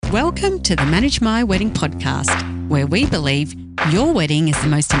Welcome to the Manage My Wedding podcast, where we believe your wedding is the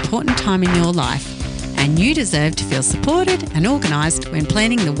most important time in your life and you deserve to feel supported and organised when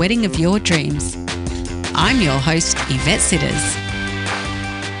planning the wedding of your dreams. I'm your host, Yvette Sitters.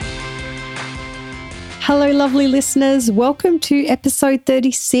 Hello, lovely listeners. Welcome to episode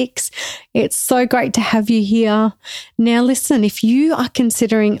 36. It's so great to have you here. Now, listen, if you are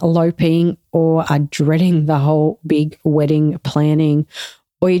considering eloping or are dreading the whole big wedding planning,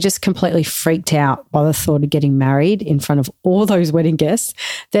 or you're just completely freaked out by the thought of getting married in front of all those wedding guests,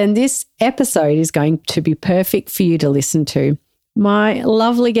 then this episode is going to be perfect for you to listen to. My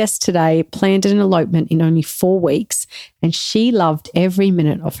lovely guest today planned an elopement in only 4 weeks, and she loved every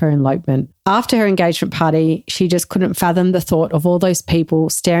minute of her elopement. After her engagement party, she just couldn't fathom the thought of all those people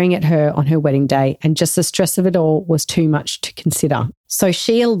staring at her on her wedding day, and just the stress of it all was too much to consider. So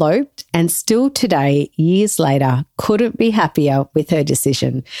she eloped, and still today, years later, couldn't be happier with her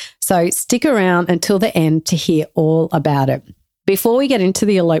decision. So stick around until the end to hear all about it. Before we get into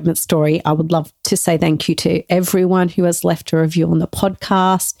the elopement story, I would love to say thank you to everyone who has left a review on the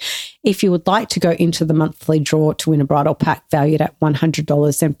podcast. If you would like to go into the monthly draw to win a bridal pack valued at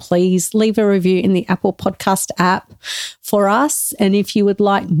 $100, then please leave a review in the Apple Podcast app for us. And if you would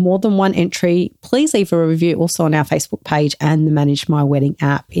like more than one entry, please leave a review also on our Facebook page and the Manage My Wedding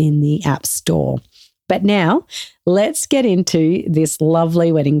app in the App Store. But now, let's get into this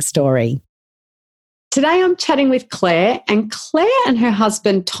lovely wedding story. Today I'm chatting with Claire, and Claire and her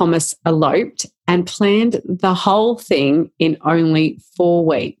husband Thomas eloped and planned the whole thing in only 4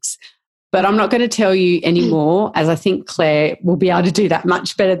 weeks. But I'm not going to tell you any more, as I think Claire will be able to do that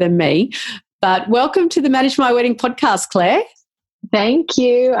much better than me. But welcome to the Manage My Wedding podcast, Claire. Thank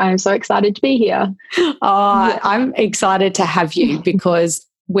you. I'm so excited to be here. I'm excited to have you because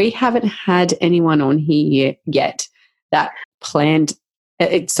we haven't had anyone on here yet that planned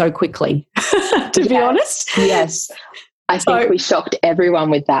it so quickly, to be honest. Yes. I think we shocked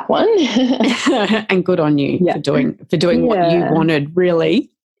everyone with that one. And good on you for doing what you wanted, really.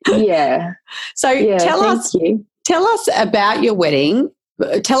 Yeah. So tell us about your wedding.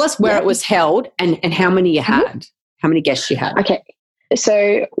 Tell us where it was held and how many you had, how many guests you had. Okay.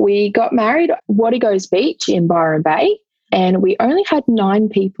 So we got married at Warragos Beach in Byron Bay, and we only had 9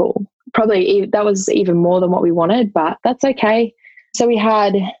 people. Probably that was even more than what we wanted, but that's okay. So we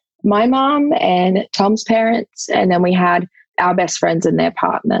had my mum and Tom's parents, and then we had our best friends and their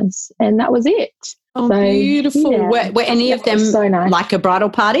partners, and that was it. Oh, so, beautiful. Yeah. Were any of them so nice. Like a bridal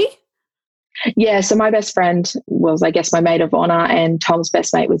party? Yeah, so my best friend was, I guess, my maid of honour, and Tom's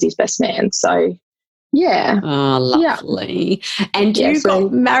best mate was his best man. So, yeah. Oh, lovely. Yeah. And you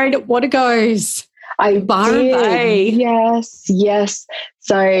got married at Warragos? Byron Bay. Yes.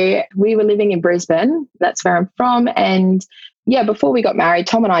 So we were living in Brisbane. That's where I'm from. And before we got married,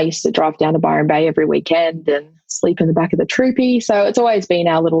 Tom and I used to drive down to Byron Bay every weekend and sleep in the back of the troopy. So it's always been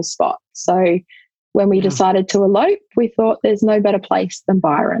our little spot. So when we decided to elope, we thought there's no better place than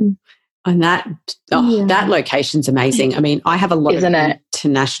Byron. And that location's amazing. I mean, I have a lot of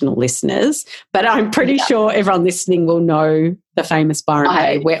international listeners, but I'm pretty sure everyone listening will know the famous Byron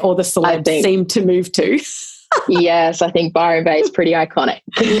Bay where all the celebs seem to move to. Yes, I think Byron Bay is pretty iconic.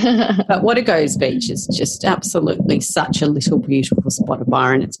 But Warragos Beach is just absolutely such a little beautiful spot of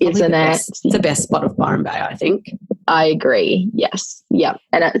Byron. It's probably the best spot of Byron Bay, I think. I agree. Yes. Yeah.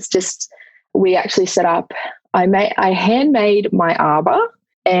 And it's just, we actually set up, I handmade my arbor,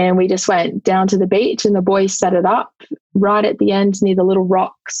 and we just went down to the beach, and the boys set it up right at the end near the little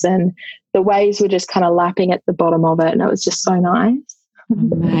rocks, and the waves were just kind of lapping at the bottom of it, and it was just so nice.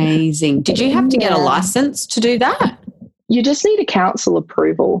 Amazing. Did you have to get a license to do that? You just need a council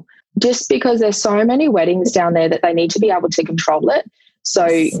approval, just because there's so many weddings down there that they need to be able to control it. So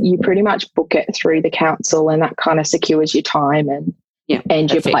you pretty much book it through the council, and that kind of secures your time and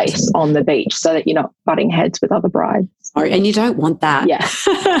your place on the beach so that you're not butting heads with other brides. Oh, and you don't want that. Yeah.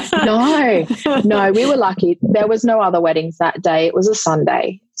 No, we were lucky. There was no other weddings that day. It was a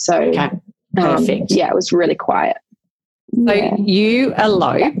Sunday. So perfect. It was really quiet. So you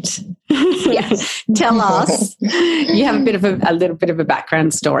eloped. Yes. Tell us. You have a little bit of a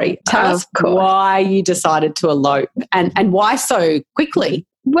background story. Tell us why you decided to elope and why so quickly.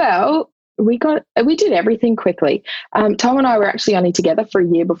 Well, we did everything quickly. Tom and I were actually only together for a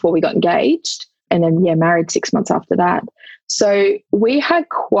year before we got engaged, and then married 6 months after that. So we had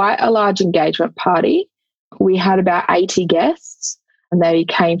quite a large engagement party. We had about 80 guests, and they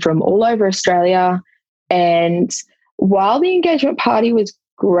came from all over Australia. And while the engagement party was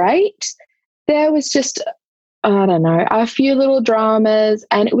great, there was just, a few little dramas,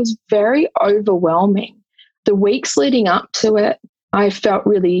 and it was very overwhelming. The weeks leading up to it, I felt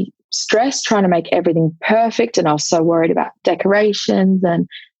really stressed trying to make everything perfect. And I was so worried about decorations and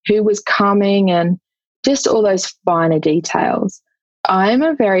who was coming and just all those finer details. I'm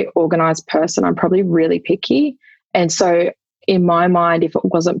a very organized person. I'm probably really picky. And so in my mind, if it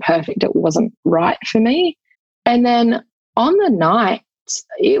wasn't perfect, it wasn't right for me. And then on the night,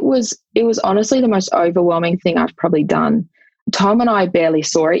 it was honestly the most overwhelming thing I've probably done. Tom and I barely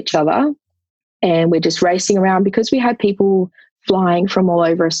saw each other, and we're just racing around because we had people flying from all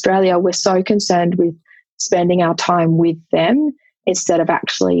over Australia. We're so concerned with spending our time with them instead of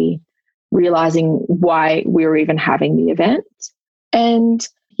actually realizing why we were even having the event. And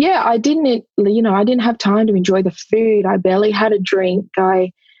yeah, I didn't have time to enjoy the food. I barely had a drink.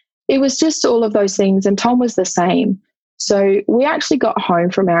 It was just all of those things. And Tom was the same. So we actually got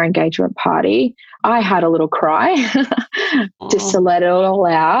home from our engagement party. I had a little cry just to let it all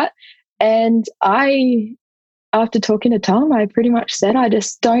out. And after talking to Tom, I pretty much said, I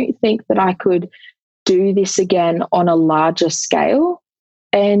just don't think that I could do this again on a larger scale.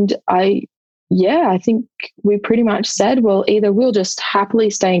 And I think we pretty much said, well, either we'll just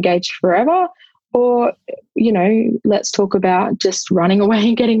happily stay engaged forever, or, let's talk about just running away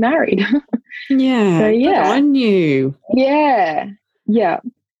and getting married. Yeah. So, good on you. Yeah. Yeah.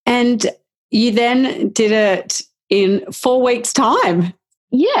 And you then did it in 4 weeks' time.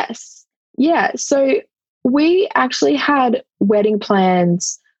 Yes. Yeah. So we actually had wedding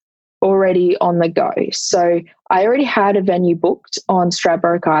plans already on the go. So I already had a venue booked on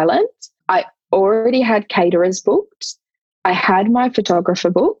Stradbroke Island. I already had caterers booked. I had my photographer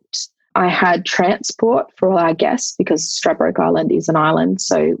booked. I had transport for all our guests because Stradbroke Island is an island,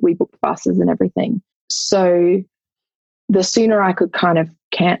 so we booked buses and everything. So the sooner I could kind of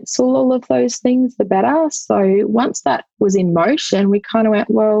cancel all of those things, the better. So once that was in motion, we kind of went,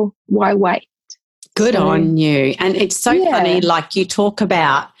 well, why wait? Good on you. And it's so funny, like you talk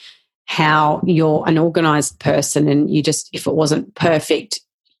about how you're an organised person and you just, if it wasn't perfect,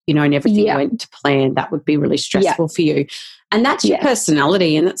 and everything went to plan, that would be really stressful for you. And that's your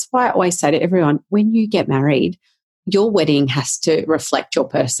personality. And that's why I always say to everyone, when you get married, your wedding has to reflect your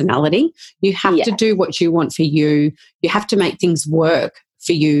personality. You have to do what you want for you. You have to make things work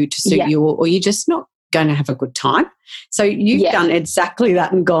for you to suit you, or you're just not going to have a good time. So you've done exactly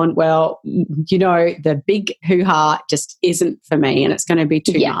that and gone, well, the big hoo-ha just isn't for me and it's going to be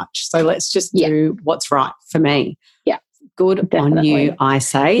too much. So let's just do what's right for me. Yeah. Good on you, I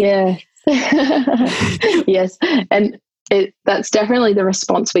say. Yeah. Yes. And that's definitely the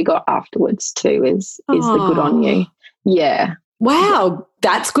response we got afterwards too, is the good on you. Yeah. Wow.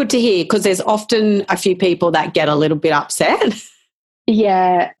 That's good to hear, because there's often a few people that get a little bit upset.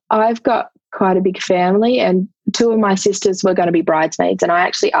 Yeah. I've got quite a big family, and 2 of my sisters were going to be bridesmaids, and I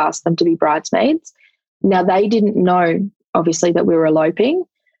actually asked them to be bridesmaids. Now, they didn't know, obviously, that we were eloping.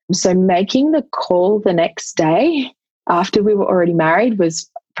 So making the call the next day after we were already married was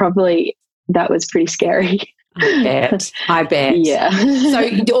pretty scary. I bet. Yeah.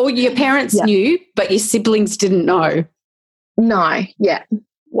 So all your parents knew, but your siblings didn't know? No. Yeah.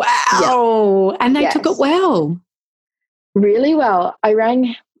 Wow. Yeah. And they took it well? Really well.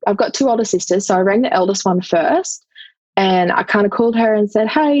 I've got 2 older sisters, so I rang the eldest one first, and I kind of called her and said,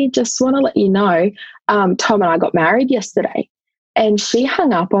 hey, just want to let you know, Tom and I got married yesterday. And she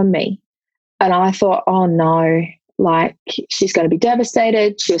hung up on me, and I thought, oh no, like she's going to be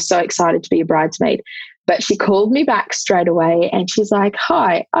devastated. She was so excited to be a bridesmaid. But she called me back straight away and she's like,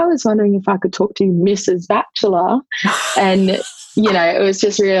 hi, I was wondering if I could talk to Mrs. Bachelor. And, it was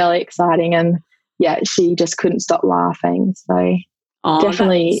just really exciting. And she just couldn't stop laughing. So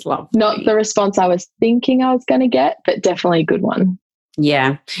definitely not the response I was thinking I was going to get, but definitely a good one.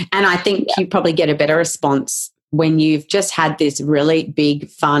 Yeah. And I think you probably get a better response when you've just had this really big,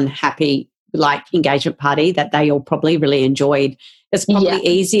 fun, happy, engagement party that they all probably really enjoyed. It's probably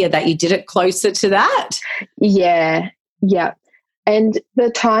easier that you did it closer to that. Yeah. Yeah. And the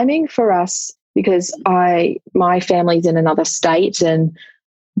timing for us, because my family's in another state and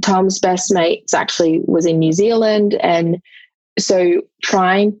Tom's best mates actually was in New Zealand. And so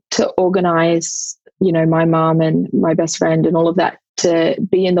trying to organize, my mum and my best friend and all of that to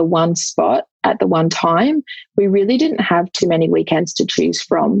be in the one spot at the one time, we really didn't have too many weekends to choose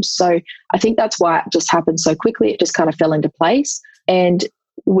from. So I think that's why it just happened so quickly. It just kind of fell into place. And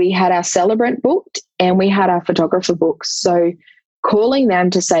we had our celebrant booked and we had our photographer booked. So calling them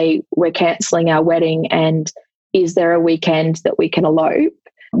to say we're cancelling our wedding and is there a weekend that we can elope,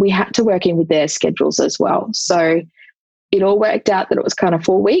 we had to work in with their schedules as well. So it all worked out that it was kind of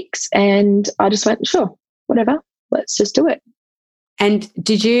 4 weeks, and I just went, sure, whatever, let's just do it. And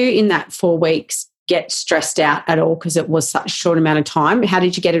did you, in that 4 weeks, get stressed out at all because it was such a short amount of time? How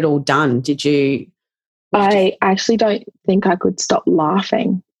did you get it all done? I actually don't think I could stop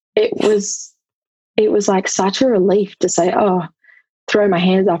laughing. It was like such a relief to say, oh, throw my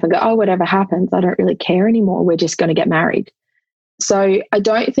hands up and go, oh, whatever happens, I don't really care anymore. We're just going to get married. So I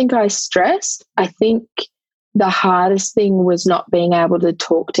don't think I stressed. I think the hardest thing was not being able to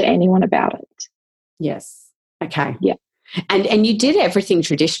talk to anyone about it. Yes. Okay. Yeah. And you did everything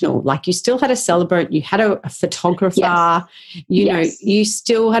traditional. Like you still had a celebrant, you had a photographer, yes. you know, you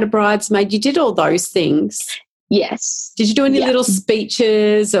still had a bridesmaid. You did all those things. Yes. Did you do any little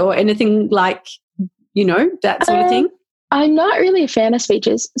speeches or anything like, you know, that sort of thing? I'm not really a fan of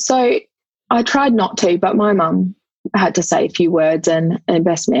speeches. So I tried not to, but my mum had to say a few words and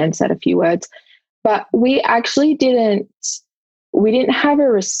best man said a few words. But we actually didn't have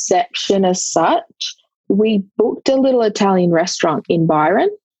a reception as such. We booked a little Italian restaurant in Byron,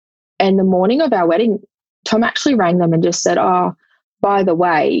 and the morning of our wedding, Tom actually rang them and just said, oh, by the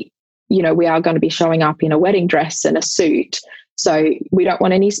way, you know, we are going to be showing up in a wedding dress and a suit. So we don't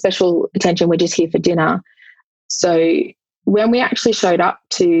want any special attention. We're just here for dinner. So when we actually showed up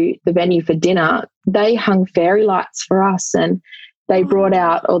to the venue for dinner, they hung fairy lights for us, and they brought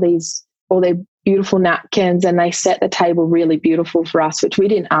out all their beautiful napkins, and they set the table really beautiful for us, which we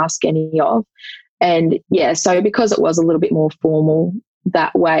didn't ask any of. And yeah, so because it was a little bit more formal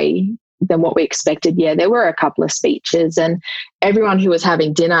that way than what we expected, yeah, there were a couple of speeches, and everyone who was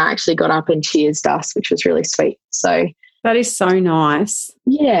having dinner actually got up and cheersed us, which was really sweet. So that is so nice.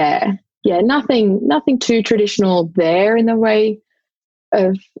 Yeah, nothing too traditional there in the way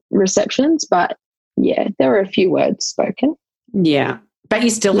of receptions, but yeah, there were a few words spoken. Yeah. But you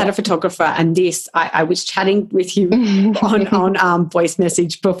still had a photographer, and this, I was chatting with you on voice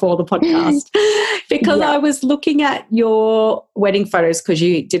message before the podcast because I was looking at your wedding photos because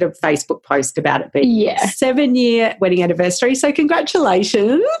you did a Facebook post about it being 7-year wedding anniversary. So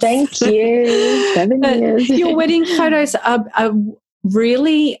congratulations. Thank you. 7 years. Your wedding photos are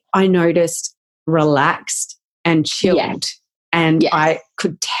really, I noticed, relaxed and chilled. Yes. And I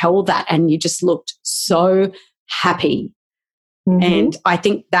could tell that, and you just looked so happy. Mm-hmm. And I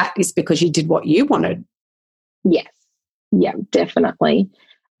think that is because you did what you wanted. Yes. Yeah, definitely.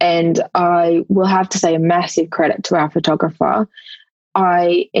 And I will have to say a massive credit to our photographer.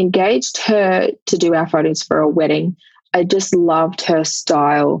 I engaged her to do our photos for a wedding. I just loved her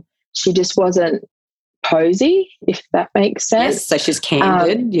style. She just wasn't posy, if that makes sense. Yes, so she's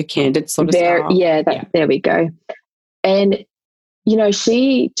candid, your candid sort of style. Yeah, there we go. And, you know,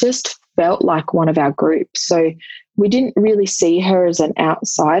 she just felt like one of our groups. So we didn't really see her as an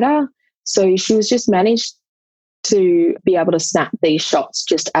outsider. So she was just managed to be able to snap these shots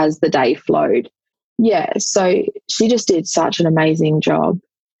just as the day flowed. Yeah, so she just did such an amazing job.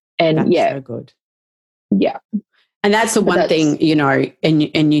 And that's so good. Yeah. And that's the one thing, you know,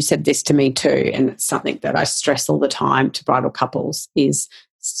 and you said this to me too, and it's something that I stress all the time to bridal couples is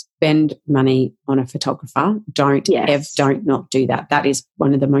spend money on a photographer. Don't not do that. That is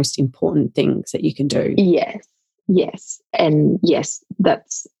one of the most important things that you can do. Yes. And yes,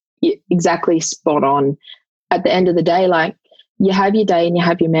 that's exactly spot on. At the end of the day, like, you have your day and you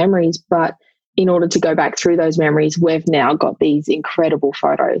have your memories, but in order to go back through those memories, we've now got these incredible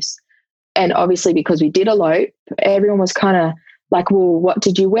photos. And obviously because we did elope, everyone was kind of like, well, what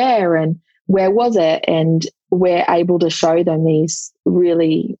did you wear and where was it? And we're able to show them these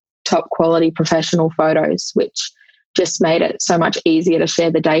really top quality professional photos, which just made it so much easier to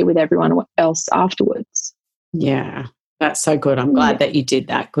share the day with everyone else afterwards. Yeah, that's so good. I'm glad that you did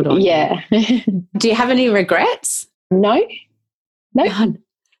that. Good on you. Do you have any regrets? No. None.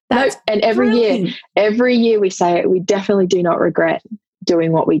 No. And every year we say it, we definitely do not regret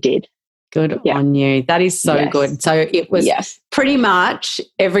doing what we did. Good on you. That is so good. So it was pretty much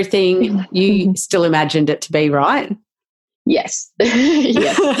everything you still imagined it to be, right? Yes.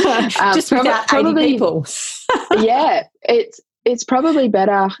 Just without 80 people. It's probably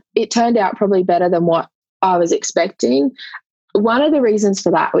better. It turned out probably better than what I was expecting. One of the reasons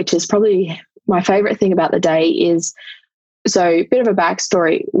for that, which is probably my favourite thing about the day, is, so a bit of a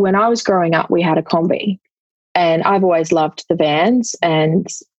backstory. When I was growing up, we had a Kombi, and I've always loved the vans. And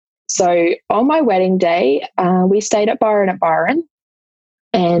so on my wedding day, we stayed at Byron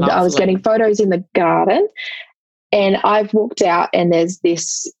and I was getting photos in the garden, and I've walked out and there's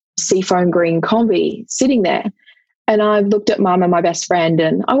this seafoam green Kombi sitting there. And I looked at Mum and my best friend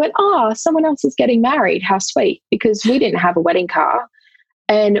and I went, someone else is getting married. How sweet, because we didn't have a wedding car.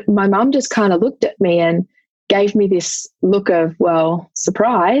 And my mum just kind of looked at me and gave me this look of, well,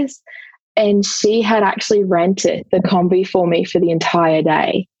 surprise. And she had actually rented the Kombi for me for the entire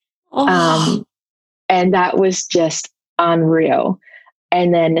day. And that was just unreal.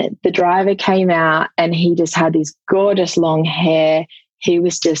 And then the driver came out and he just had this gorgeous long hair. He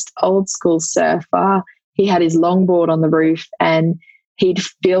was just old school surfer. He had his longboard on the roof and he'd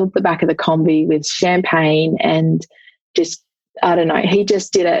filled the back of the combi with champagne and just, I don't know, he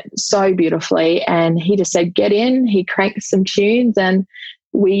just did it so beautifully. And he just said, get in. He cranked some tunes and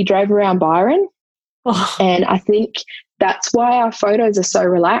we drove around Byron. Oh. And I think that's why our photos are so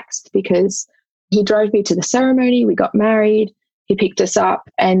relaxed, because he drove me to the ceremony. We got married. He picked us up.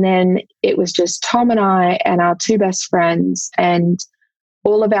 And then it was just Tom and I and our two best friends. And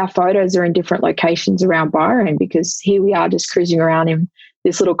all of our photos are in different locations around Byron, because here we are just cruising around in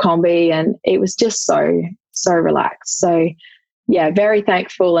this little combi. And it was just so relaxed. So, yeah, very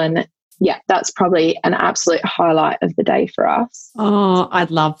thankful. And yeah, that's probably an absolute highlight of the day for us. Oh, I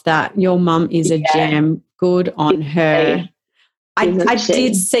love that. Your mum is a gem. Good on her. I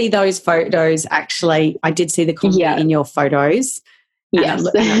did see those photos, actually. I did see the comment in your photos. Yes.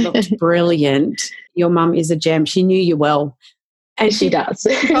 And it looked brilliant. Your mum is a gem. She knew you well. And she does.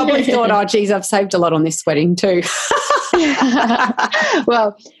 Probably thought, oh, geez, I've saved a lot on this wedding too.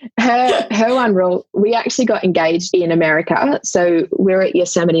 Well, her one rule, we actually got engaged in America. So we're at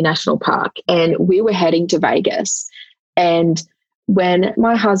Yosemite National Park and we were heading to Vegas. And when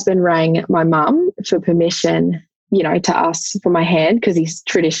my husband rang my mum for permission, you know, to ask for my hand because he's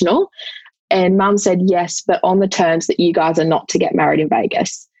traditional, and mum said yes, but on the terms that you guys are not to get married in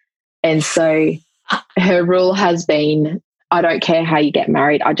Vegas. And so her rule has been, I don't care how you get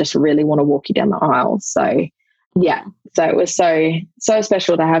married. I just really want to walk you down the aisle. So, yeah. So it was so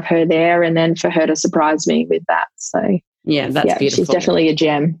special to have her there and then for her to surprise me with that. So, yeah, that's beautiful. She's definitely a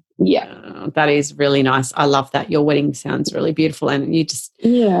gem. Yeah. That is really nice. I love that. Your wedding sounds really beautiful and you just,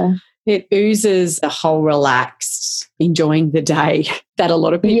 it oozes a whole relaxed, enjoying the day that a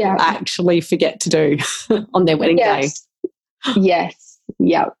lot of people actually forget to do on their wedding day. Yes.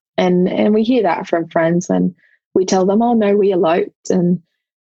 Yeah. And we hear that from friends when we tell them, oh, no, we eloped. And,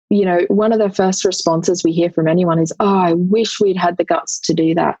 you know, one of the first responses we hear from anyone is, oh, I wish we'd had the guts to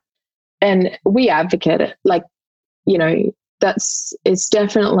do that. And we advocate it. Like, you know, it's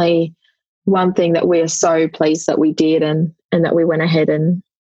definitely one thing that we are so pleased that we did and that we went ahead and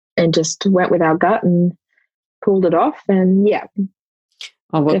just went with our gut and pulled it off. And yeah.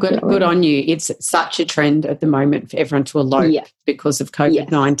 Oh, well, good on you. It's such a trend at the moment for everyone to elope because of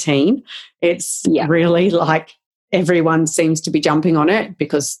COVID-19. It's really like everyone seems to be jumping on it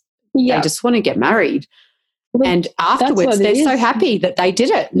because they just want to get married. Well, and afterwards, they're so happy that they did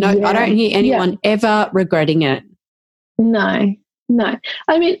it. No, I don't hear anyone ever regretting it. No.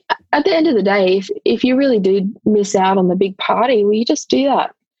 I mean, at the end of the day, if you really did miss out on the big party, well, you just do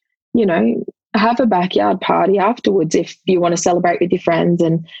that. You know, have a backyard party afterwards if you want to celebrate with your friends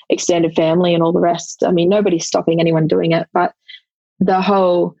and extended family and all the rest. I mean, nobody's stopping anyone doing it, but the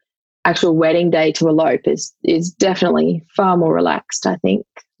whole actual wedding day to elope is definitely far more relaxed, I think.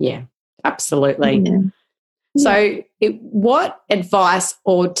 Yeah, absolutely. Yeah. So what advice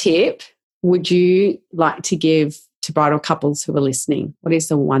or tip would you like to give to bridal couples who are listening? What is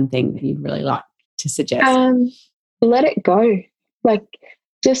the one thing that you'd really like to suggest? Let it go. Like,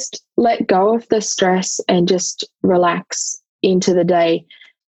 just let go of the stress and just relax into the day.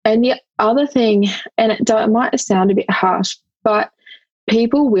 And the other thing, and it might sound a bit harsh, but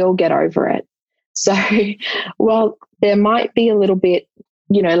people will get over it. So while there might be a little bit,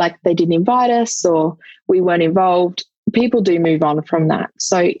 you know, like they didn't invite us or we weren't involved, people do move on from that.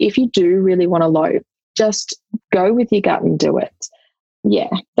 So if you do really want to elope, just go with your gut and do it. Yeah,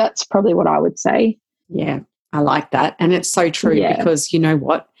 that's probably what I would say. Yeah, I like that. And it's so true because you know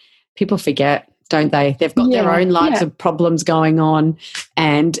what? People forget, don't they? They've got their own lives of problems going on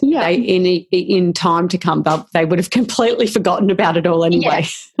and they in time to come, they would have completely forgotten about it all anyway.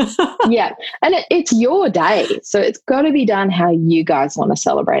 Yeah. And it's your day. So it's got to be done how you guys want to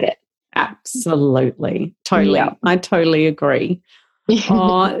celebrate it. Absolutely. Totally. Yeah. I totally agree.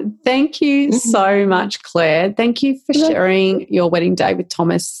 Oh, thank you so much, Claire. Thank you for sharing your wedding day with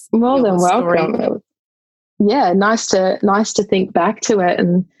Thomas. More than welcome. Yeah, nice to think back to it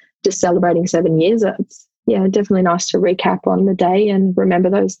and just celebrating 7 years. It's definitely nice to recap on the day and remember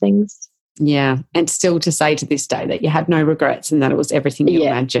those things. Yeah, and still to say to this day that you had no regrets and that it was everything you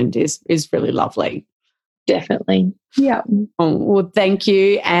imagined is really lovely. Definitely. Yeah. Oh, well, thank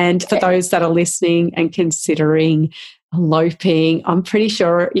you. And for those that are listening and considering eloping, I'm pretty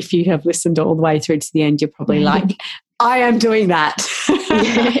sure if you have listened all the way through to the end, you're probably like, I am doing that.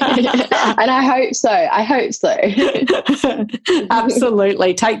 And I hope so.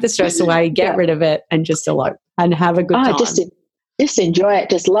 Absolutely. Take the stress away, get rid of it and just elope and have a good time. just enjoy it.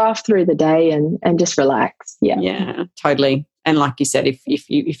 Just laugh through the day and just relax. Yeah. Yeah, totally. And like you said, if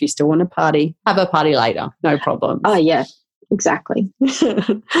you still want to party, have a party later. No problem. Oh, yeah, exactly.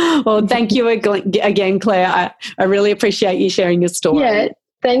 Well, thank you again, Claire. I really appreciate you sharing your story. Yeah,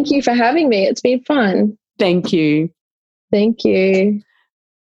 thank you for having me. It's been fun. Thank you. Thank you.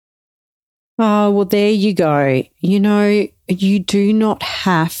 Oh, well, there you go. You know, you do not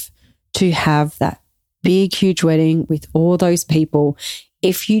have to have that big, huge wedding with all those people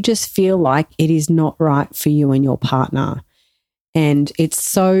if you just feel like it is not right for you and your partner. And it's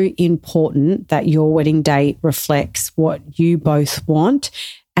so important that your wedding day reflects what you both want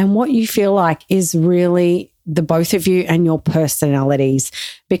and what you feel like is really the both of you and your personalities,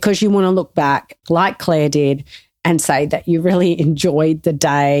 because you want to look back like Claire did and say that you really enjoyed the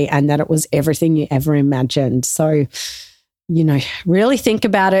day and that it was everything you ever imagined. So, you know, really think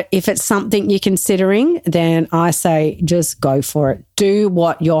about it. If it's something you're considering, then I say just go for it. Do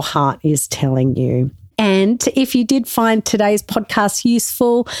what your heart is telling you. And if you did find today's podcast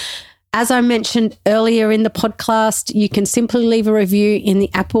useful, as I mentioned earlier in the podcast, you can simply leave a review in the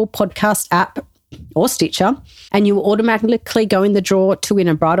Apple Podcast app or Stitcher, and you will automatically go in the draw to win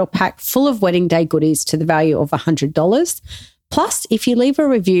a bridal pack full of wedding day goodies to the value of $100. Plus, if you leave a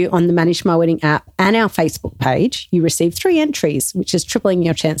review on the Manage My Wedding app and our Facebook page, you receive 3 entries, which is tripling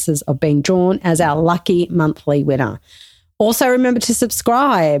your chances of being drawn as our lucky monthly winner. Also, remember to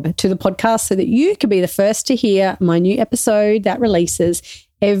subscribe to the podcast so that you can be the first to hear my new episode that releases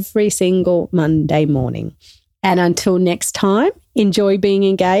every single Monday morning. And until next time, enjoy being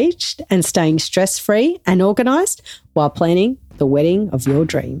engaged and staying stress-free and organised while planning the wedding of your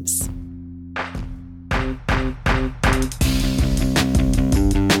dreams.